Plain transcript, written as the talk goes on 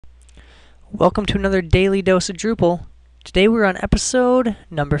Welcome to another Daily Dose of Drupal. Today we're on episode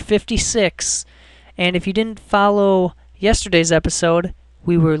number 56. And if you didn't follow yesterday's episode,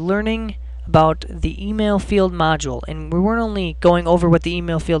 we were learning about the email field module. And we weren't only going over what the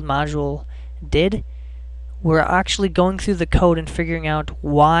email field module did, we're actually going through the code and figuring out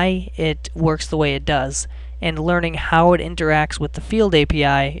why it works the way it does, and learning how it interacts with the Field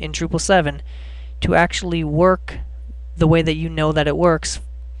API in Drupal 7 to actually work the way that you know that it works,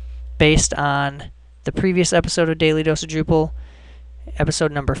 based on the previous episode of Daily Dose of Drupal,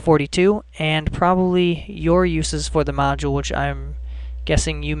 episode number 42, and probably your uses for the module, which I'm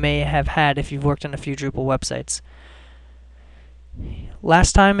guessing you may have had if you've worked on a few Drupal websites.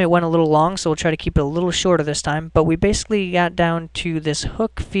 Last time it went a little long, so we'll try to keep it a little shorter this time, but we basically got down to this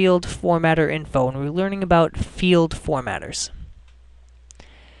hook field formatter info, and we're learning about field formatters.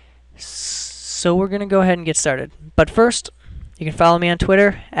 So we're going to go ahead and get started. But first, you can follow me on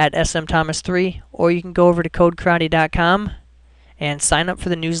Twitter at smthomas3, or you can go over to codekarate.com and sign up for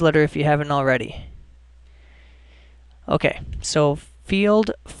the newsletter if you haven't already. Okay, so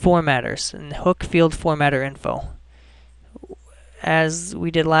field formatters and hook field formatter info. As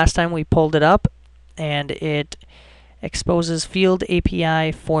we did last time, we pulled it up and it exposes Field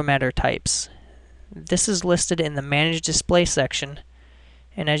API formatter types. This is listed in the Manage Display section,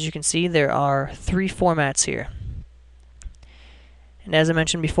 and as you can see, there are 3 formats here. And as I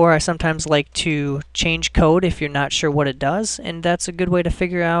mentioned before, I sometimes like to change code if you're not sure what it does, and that's a good way to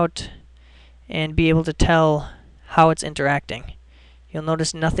figure out and be able to tell how it's interacting. You'll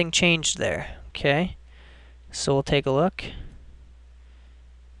notice nothing changed there. Okay, so we'll take a look.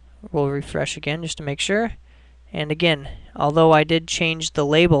 We'll refresh again just to make sure. And again, although I did change the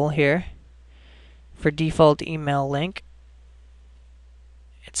label here for default email link,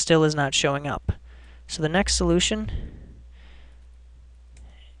 it still is not showing up. So the next solution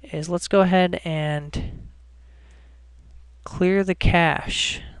is, let's go ahead and clear the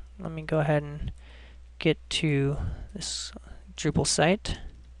cache. Let me go ahead and get to this Drupal site.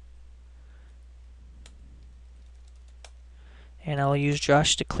 And I'll use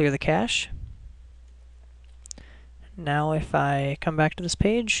Josh to clear the cache. Now if I come back to this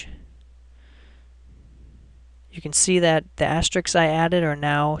page, you can see that the asterisks I added are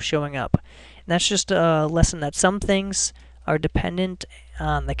now showing up. And that's just a lesson that some things are dependent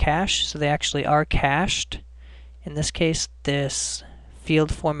on the cache, so they actually are cached. In this case, this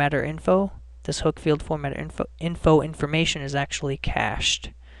field formatter info, this hook field formatter information is actually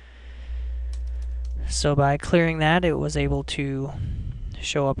cached. So by clearing that, it was able to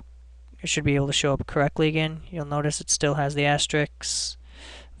show up. It should be able to show up correctly again. You'll notice it still has the asterisks.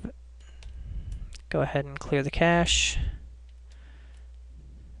 Go ahead and clear the cache.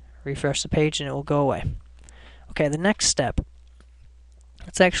 Refresh the page and it will go away. Okay, the next step.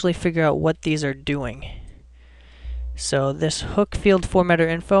 Let's actually figure out what these are doing. So this hook field formatter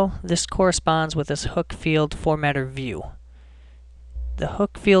info, this corresponds with this hook field formatter view. The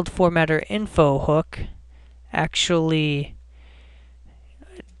hook field formatter info hook actually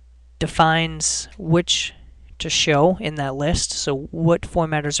defines which to show in that list, so what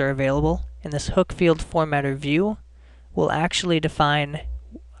formatters are available. And this hook field formatter view will actually define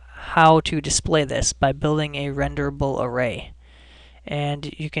how to display this by building a renderable array.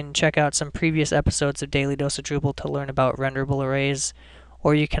 And you can check out some previous episodes of Daily Dose of Drupal to learn about renderable arrays,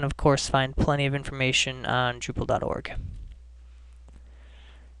 or you can of course find plenty of information on Drupal.org.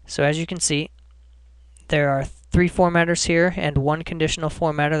 So as you can see, there are 3 formatters here and 1 conditional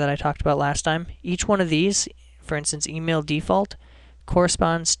formatter that I talked about last time. Each one of these, for instance email default,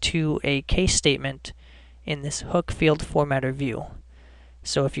 corresponds to a case statement in this hook field formatter view.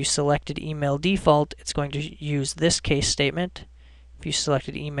 So if you selected email default, it's going to use this case statement. If you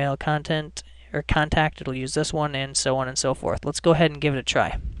selected email content or contact, it'll use this one, and so on and so forth. Let's go ahead and give it a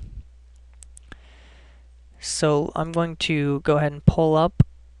try. So I'm going to go ahead and pull up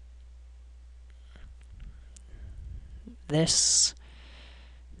this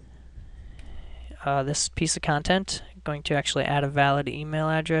piece of content. I'm going to actually add a valid email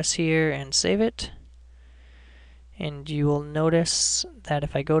address here and save it. And you will notice that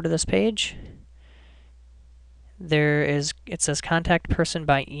if I go to this page, it says contact person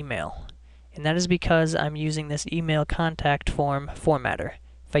by email. And that is because I'm using this email contact form formatter.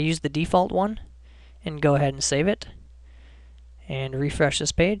 If I use the default one and go ahead and save it and refresh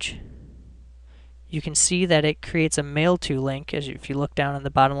this page, you can see that it creates a mail to link if you look down in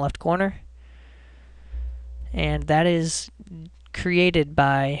the bottom left corner. And that is created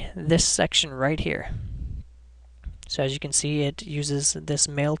by this section right here. So as you can see, it uses this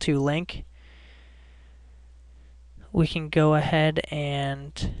mail to link. We can go ahead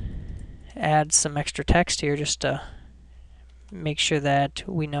and add some extra text here just to make sure that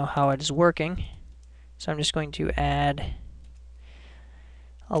we know how it is working. So I'm just going to add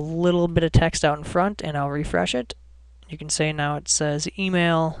a little bit of text out in front, and I'll refresh it. You can say now it says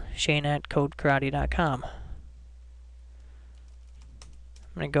email shane@codekarate.com.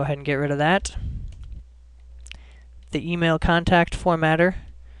 I'm going to go ahead and get rid of that. The email contact formatter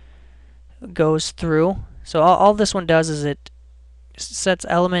goes through. So all this one does is it sets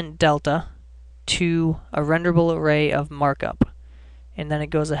element delta to a renderable array of markup, and then it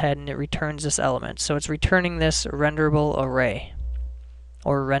goes ahead and it returns this element. So it's returning this renderable array,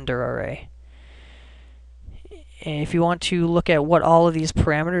 or render array. If you want to look at what all of these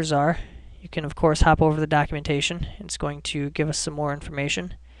parameters are, you can of course hop over the documentation. It's going to give us some more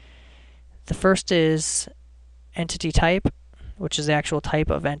information. The first is entity type, which is the actual type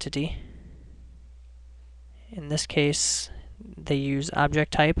of entity. In this case, they use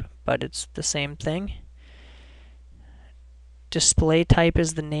object type, but it's the same thing. Display type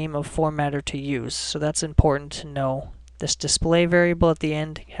is the name of formatter to use, so that's important to know. This display variable at the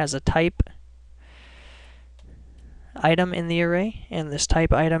end has a type item in the array, and this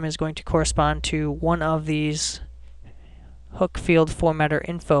type item is going to correspond to one of these hook field formatter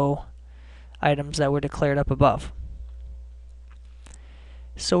info items that were declared up above.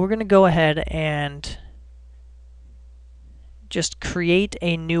 So we're going to go ahead and just create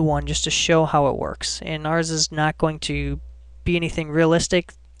a new one just to show how it works. And ours is not going to be anything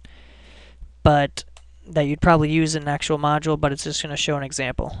realistic, but that you'd probably use in an actual module, but it's just going to show an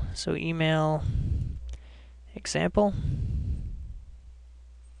example. So email example.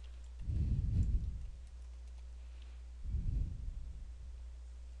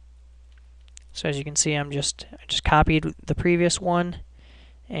 So as you can see, I just copied the previous one,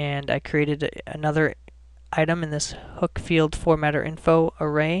 and I created another item in this hook field formatter info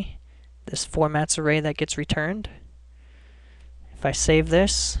array, this formats array that gets returned. If I save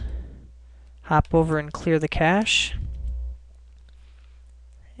this, hop over and clear the cache,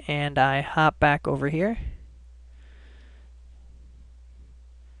 and I hop back over here,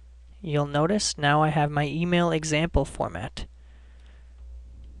 you'll notice now I have my email example format.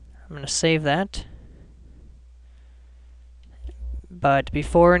 I'm going to save that. But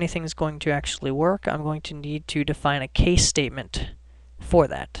before anything's going to actually work, I'm going to need to define a case statement for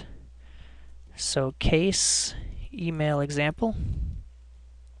that. So case email example.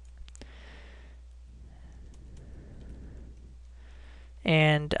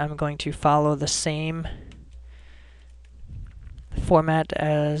 And I'm going to follow the same format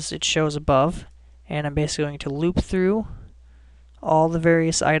as it shows above. And I'm basically going to loop through all the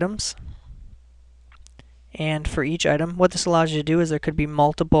various items. And for each item, what this allows you to do is there could be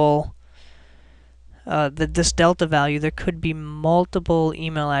multiple, this delta value, there could be multiple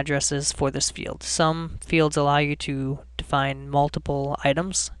email addresses for this field. Some fields allow you to define multiple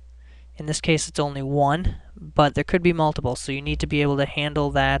items. In this case, it's only one, but there could be multiple, so you need to be able to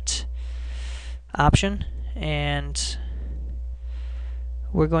handle that option. And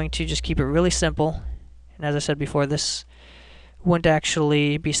we're going to just keep it really simple. And as I said before, this wouldn't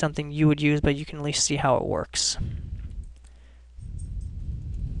actually be something you would use, but you can at least see how it works.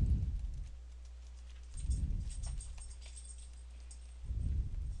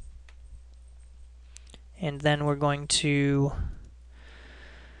 And then we're going to,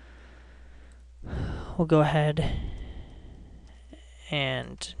 we'll go ahead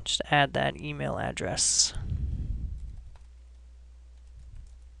and just add that email address.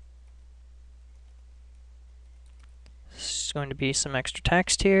 There's going to be some extra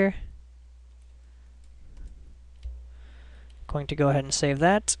text here. Going to go ahead and save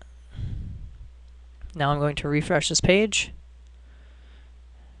that. Now I'm going to refresh this page.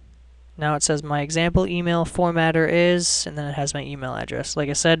 Now it says my example email formatter is, and then it has my email address. Like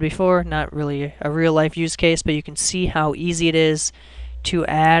I said before, not really a real life use case, but you can see how easy it is to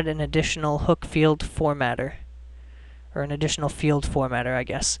add an additional hook field formatter, or an additional field formatter, I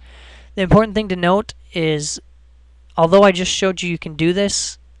guess. The important thing to note is, although I just showed you can do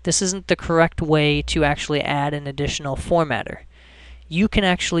this, this isn't the correct way to actually add an additional formatter. You can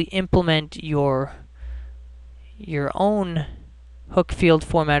actually implement your own hook field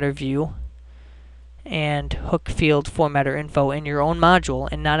formatter view and hook field formatter info in your own module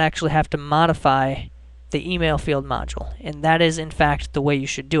and not actually have to modify the email field module. And that is in fact the way you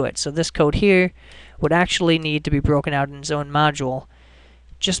should do it. So this code here would actually need to be broken out in its own module,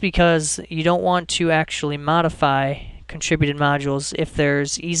 just because you don't want to actually modify contributed modules if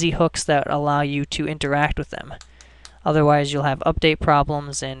there's easy hooks that allow you to interact with them. Otherwise you'll have update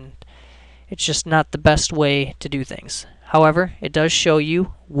problems, and it's just not the best way to do things. However, it does show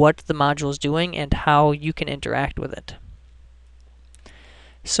you what the module is doing and how you can interact with it.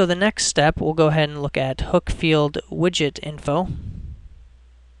 So the next step, we'll go ahead and look at hook field widget info.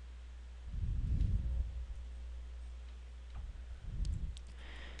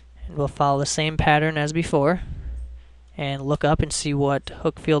 And we'll follow the same pattern as before and look up and see what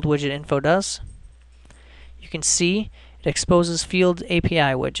hook field widget info does. You can see it exposes field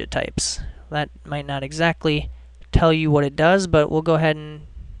API widget types. That might not exactly tell you what it does, but we'll go ahead and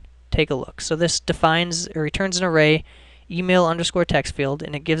take a look. So this defines or returns an array email underscore text field,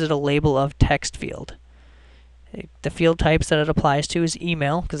 and it gives it a label of text field. The field types that it applies to is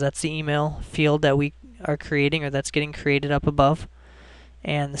email, because that's the email field that we are creating, or that's getting created up above.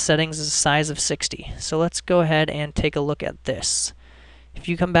 And the settings is a size of 60. So let's go ahead and take a look at this. If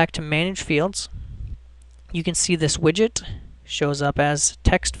you come back to Manage Fields, you can see this widget shows up as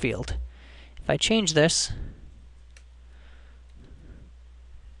text field. If I change this,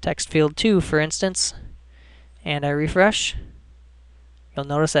 text field 2 for instance, and I refresh, you'll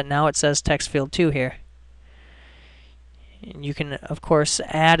notice that now it says text field 2 here. And you can of course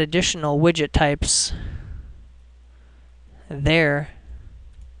add additional widget types there,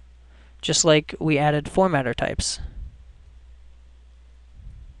 just like we added formatter types.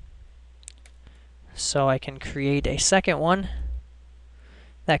 So I can create a second one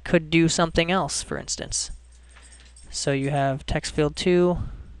that could do something else, for instance. So you have text field 2.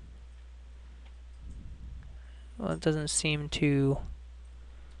 Well, it doesn't seem to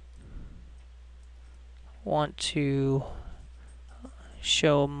want to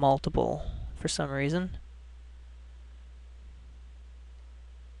show multiple for some reason.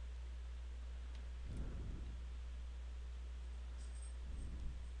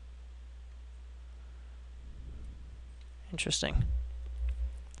 Interesting.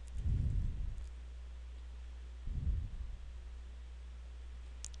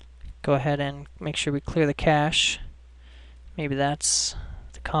 Go ahead and make sure we clear the cache. Maybe that's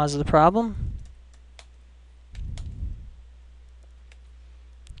the cause of the problem.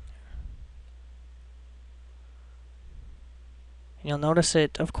 You'll notice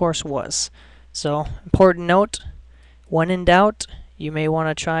it, of course, was. So, important note, when in doubt, you may want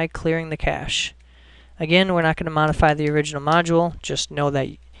to try clearing the cache. Again, we're not going to modify the original module, just know that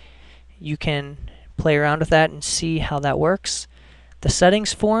you can play around with that and see how that works. The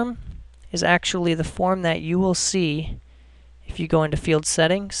settings form is actually the form that you will see if you go into field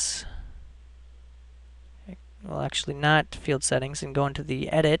settings. Well, actually not field settings, and go into the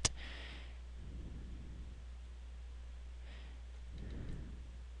edit.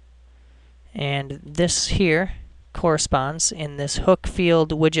 And this here corresponds in this hook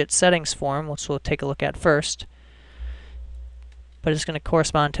field widget settings form, which we'll take a look at first. But it's going to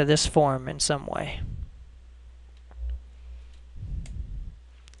correspond to this form in some way.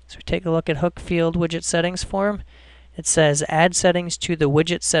 So we take a look at hook field widget settings form. It says add settings to the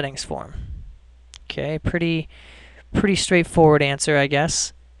widget settings form. Okay, pretty straightforward answer, I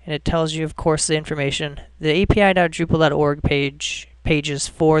guess. And it tells you, of course, the information. The api.drupal.org pages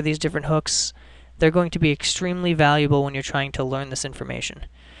for these different hooks, they're going to be extremely valuable when you're trying to learn this information.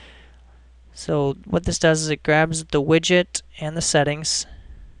 So what this does is it grabs the widget and the settings.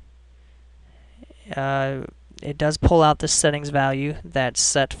 It does pull out the settings value that's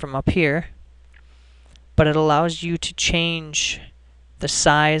set from up here, but it allows you to change the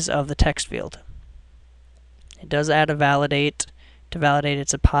size of the text field. It does add a validate. To validate,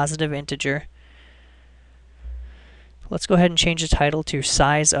 it's a positive integer. Let's go ahead and change the title to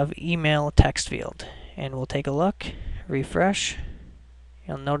size of email text field, and we'll take a look, refresh.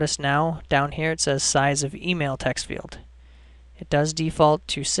 You'll notice now down here it says size of email text field. It does default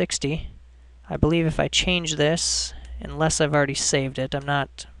to 60. I believe if I change this, unless I've already saved it, I'm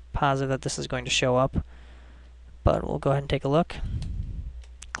not positive that this is going to show up, but we'll go ahead and take a look.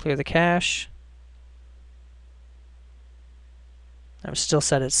 Clear the cache. I'm still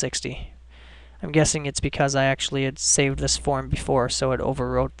set at 60. I'm guessing it's because I actually had saved this form before, so it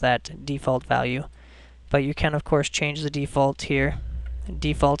overwrote that default value. But you can, of course, change the default here. It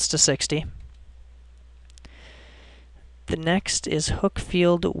defaults to 60. The next is hook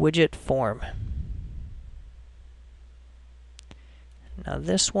field widget form. Now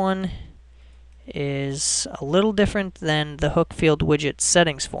this one is a little different than the hook field widget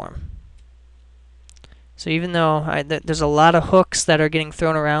settings form. So even though there's a lot of hooks that are getting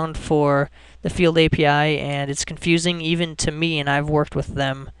thrown around for the Field API, and it's confusing even to me, and I've worked with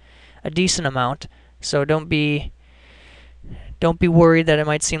them a decent amount, so don't be worried that it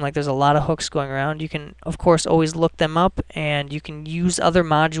might seem like there's a lot of hooks going around. You can, of course, always look them up, and you can use other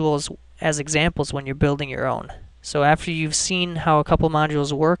modules as examples when you're building your own. So after you've seen how a couple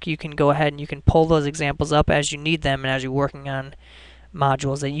modules work, you can go ahead and you can pull those examples up as you need them and as you're working on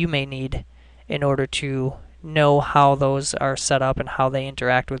modules that you may need in order to know how those are set up and how they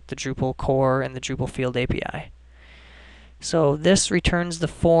interact with the Drupal core and the Drupal Field API. So this returns the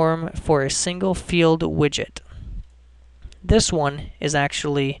form for a single field widget. This one is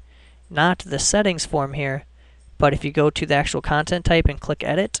actually not the settings form here, but if you go to the actual content type and click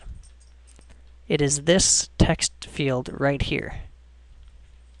edit, it is this text field right here.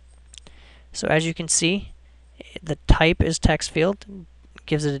 So as you can see, the type is text field,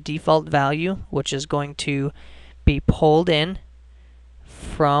 gives it a default value, which is going to be pulled in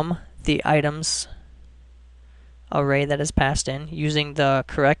from the items array that is passed in using the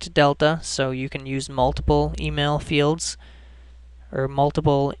correct delta, so you can use multiple email fields or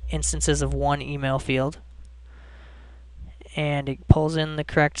multiple instances of one email field. And it pulls in the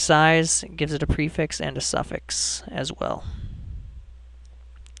correct size, gives it a prefix and a suffix as well.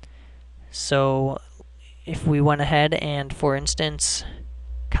 So if we went ahead and, for instance,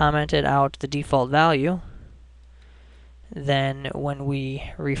 commented out the default value, then when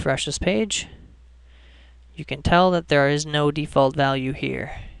we refresh this page, you can tell that there is no default value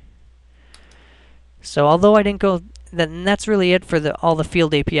here. So although I didn't go, then that's really it for all the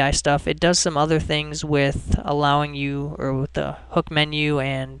Field API stuff. It does some other things with allowing you, or with the hook menu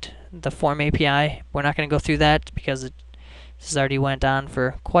and the form API. We're not going to go through that because this has already went on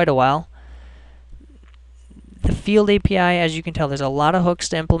for quite a while. The Field API, as you can tell, there's a lot of hooks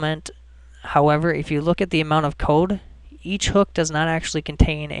to implement. However, if you look at the amount of code, each hook does not actually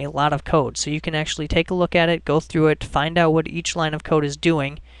contain a lot of code. So you can actually take a look at it, go through it, find out what each line of code is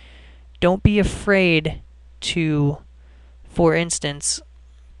doing. Don't be afraid to, for instance,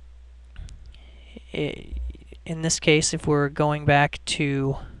 in this case, if we're going back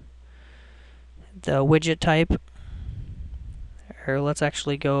to the widget type, or let's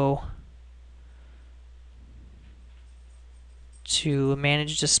actually go to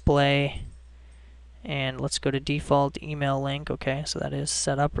manage display, and let's go to default email link. Okay, so that is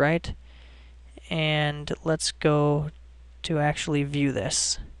set up right. And let's go to actually view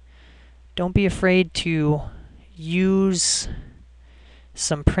this. Don't be afraid to use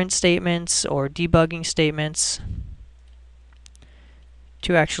some print statements or debugging statements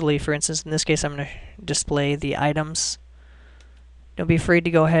to actually, for instance, in this case, I'm going to display the items. Don't be afraid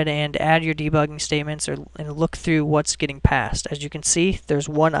to go ahead and add your debugging statements and look through what's getting passed. As you can see, there's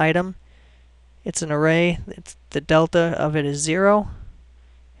one item. It's an array. The delta of it is 0,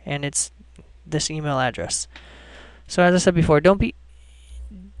 and it's this email address. So as I said before, don't be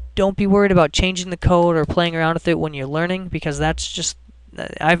worried about changing the code or playing around with it when you're learning, because that's just,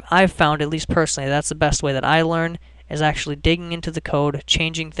 I've found, at least personally, that's the best way that I learn, is actually digging into the code,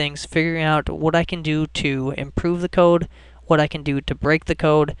 changing things, figuring out what I can do to improve the code, what I can do to break the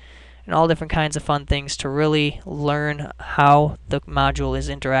code, and all different kinds of fun things to really learn how the module is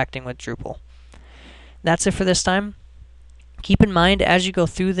interacting with Drupal. That's it for this time. Keep in mind, as you go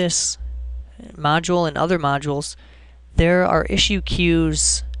through this module and other modules, there are issue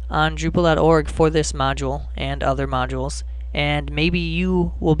queues on Drupal.org for this module and other modules, and maybe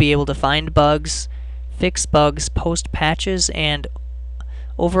you will be able to find bugs, fix bugs, post patches, and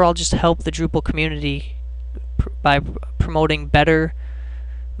overall just help the Drupal community by promoting better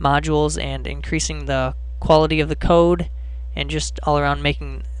modules and increasing the quality of the code, and just all around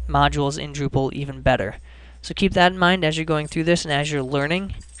making modules in Drupal even better. So keep that in mind as you're going through this and as you're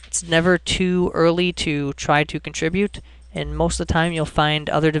learning. It's never too early to try to contribute, and most of the time you'll find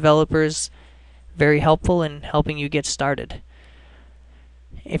other developers very helpful in helping you get started.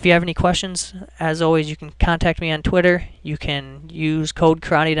 If you have any questions, as always, you can contact me on Twitter. You can use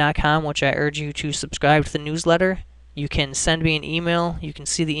codekarate.com, which I urge you to subscribe to the newsletter. You can send me an email. You can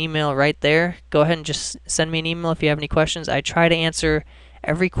see the email right there. Go ahead and just send me an email if you have any questions. I try to answer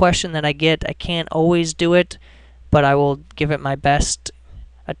every question that I get. I can't always do it, but I will give it my best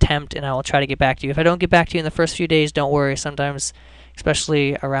attempt, and I will try to get back to you. If I don't get back to you in the first few days, don't worry. Sometimes,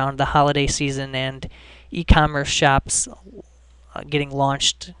 especially around the holiday season and e-commerce shops getting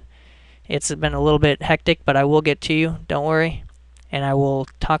launched, it's been a little bit hectic, but I will get to you. Don't worry. And I will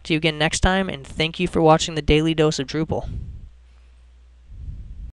talk to you again next time, and thank you for watching the Daily Dose of Drupal.